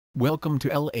Welcome to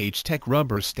LH Tech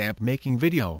rubber stamp making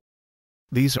video.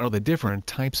 These are the different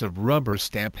types of rubber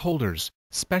stamp holders,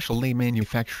 specially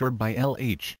manufactured by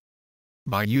LH.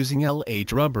 By using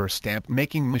LH rubber stamp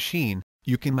making machine,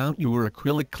 you can mount your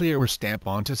acrylic clear stamp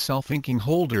onto self-inking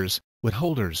holders, wood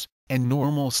holders, and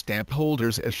normal stamp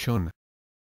holders as shown.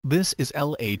 This is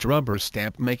LH rubber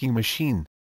stamp making machine.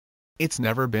 It's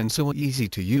never been so easy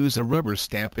to use a rubber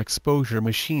stamp exposure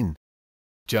machine.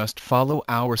 Just follow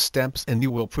our steps and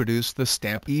you will produce the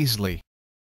stamp easily.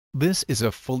 This is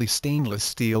a fully stainless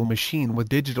steel machine with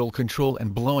digital control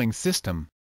and blowing system.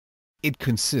 It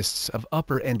consists of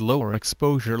upper and lower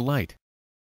exposure light.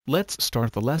 Let's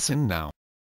start the lesson now.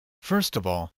 First of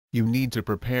all, you need to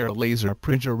prepare a laser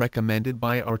printer recommended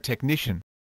by our technician.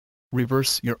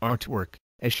 Reverse your artwork,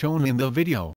 as shown in the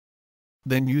video.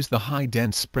 Then use the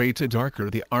high-density spray to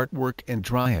darken the artwork and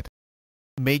dry it.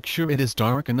 Make sure it is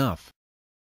dark enough.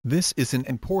 This is an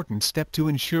important step to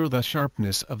ensure the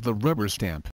sharpness of the rubber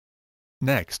stamp.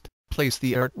 Next, place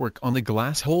the artwork on the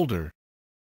glass holder.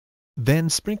 Then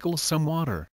sprinkle some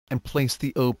water, and place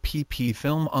the OPP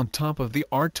film on top of the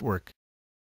artwork.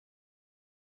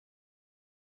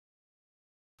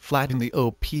 Flatten the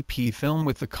OPP film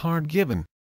with the card given.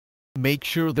 Make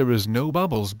sure there is no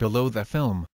bubbles below the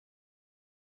film.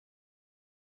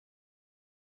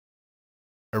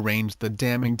 Arrange the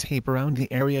damming tape around the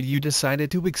area you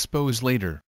decided to expose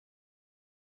later.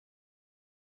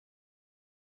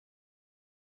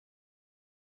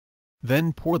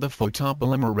 Then pour the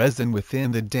photopolymer resin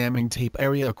within the damming tape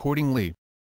area accordingly.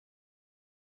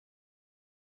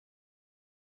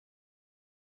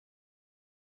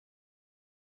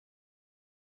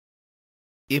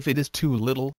 If it is too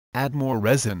little, add more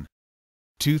resin.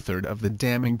 2/3 of the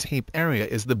damming tape area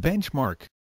is the benchmark.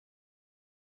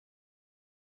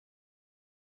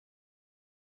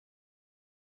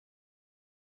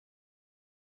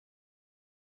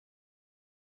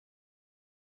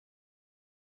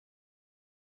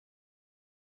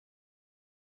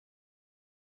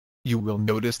 You will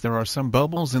notice there are some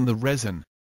bubbles in the resin.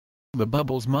 The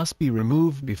bubbles must be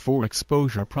removed before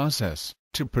exposure process,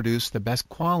 to produce the best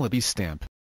quality stamp.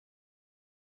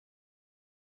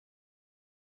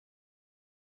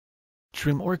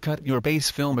 Trim or cut your base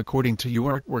film according to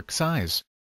your artwork size.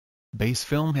 Base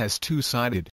film has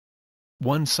two-sided.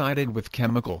 One-sided with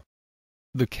chemical.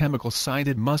 The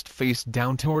chemical-sided must face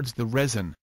down towards the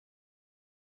resin.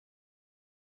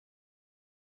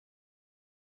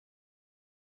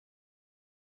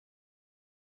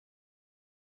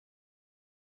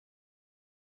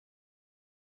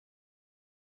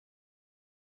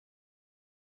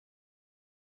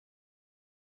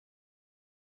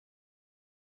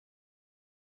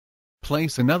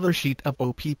 Place another sheet of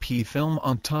OPP film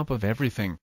on top of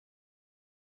everything.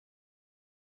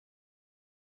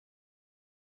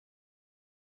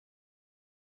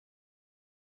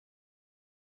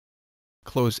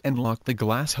 Close and lock the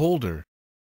glass holder.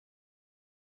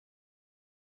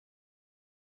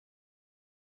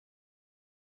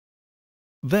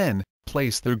 Then,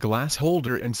 place the glass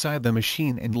holder inside the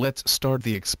machine and let's start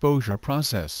the exposure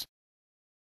process.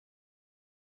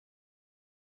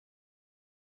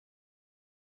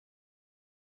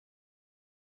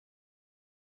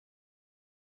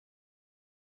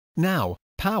 Now,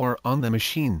 power on the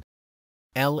machine.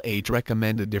 LH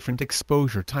recommended different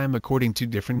exposure time according to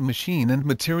different machine and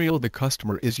material the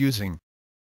customer is using.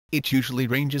 It usually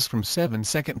ranges from 7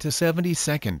 seconds to 70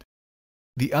 seconds.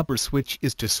 The upper switch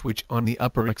is to switch on the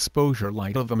upper exposure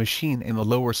light of the machine and the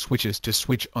lower switch is to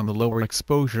switch on the lower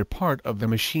exposure part of the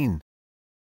machine.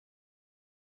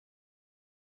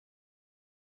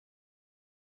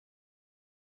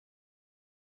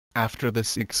 After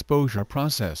this exposure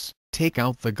process, take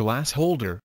out the glass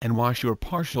holder, and wash your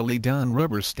partially done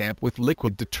rubber stamp with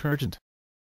liquid detergent.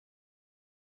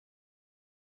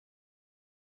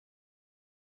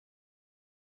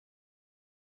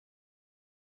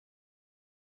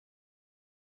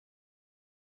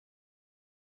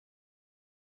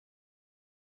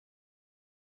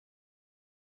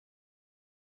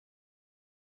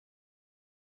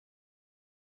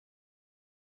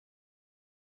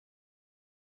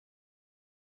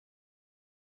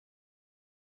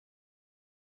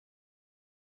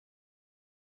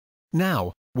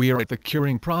 Now, we are at the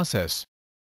curing process.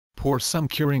 Pour some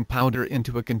curing powder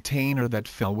into a container that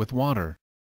fill with water.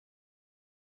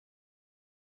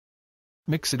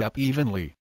 Mix it up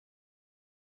evenly.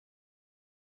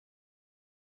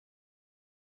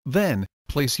 Then,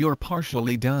 place your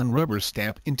partially done rubber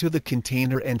stamp into the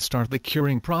container and start the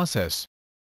curing process.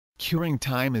 Curing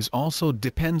time is also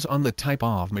depends on the type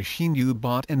of machine you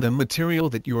bought and the material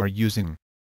that you are using.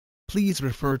 Please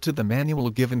refer to the manual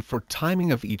given for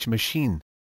timing of each machine.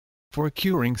 For a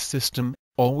curing system,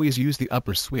 always use the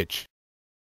upper switch.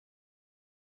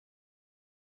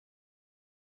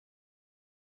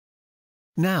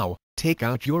 Now, take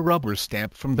out your rubber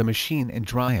stamp from the machine and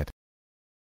dry it.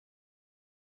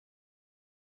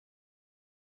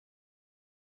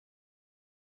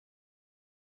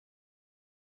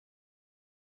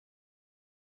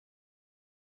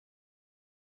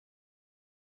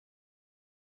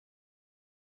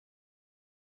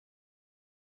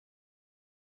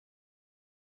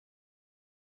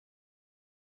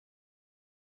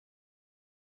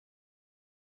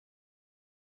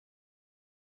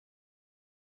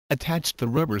 Attach the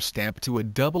rubber stamp to a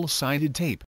double-sided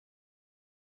tape.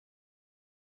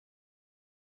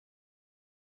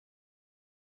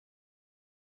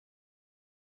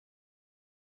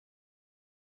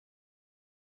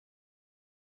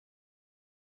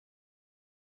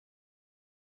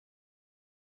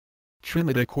 Trim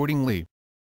it accordingly.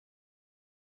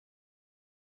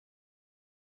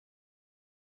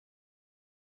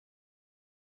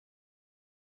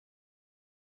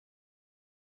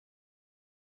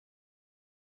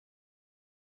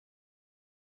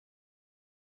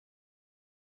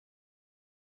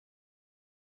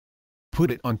 Put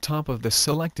it on top of the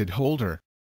selected holder.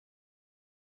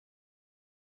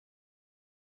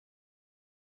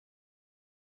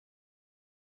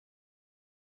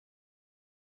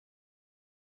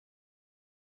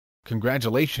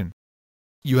 Congratulations!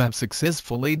 You have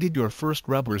successfully did your first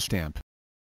rubber stamp.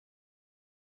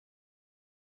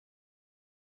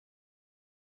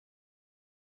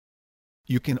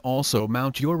 You can also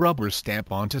mount your rubber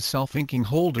stamp onto self-inking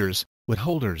holders, wood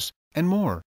holders, and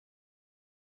more.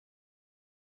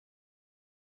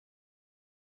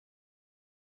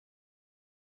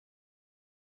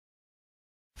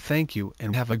 Thank you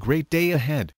and have a great day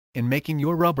ahead in making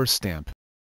your rubber stamp.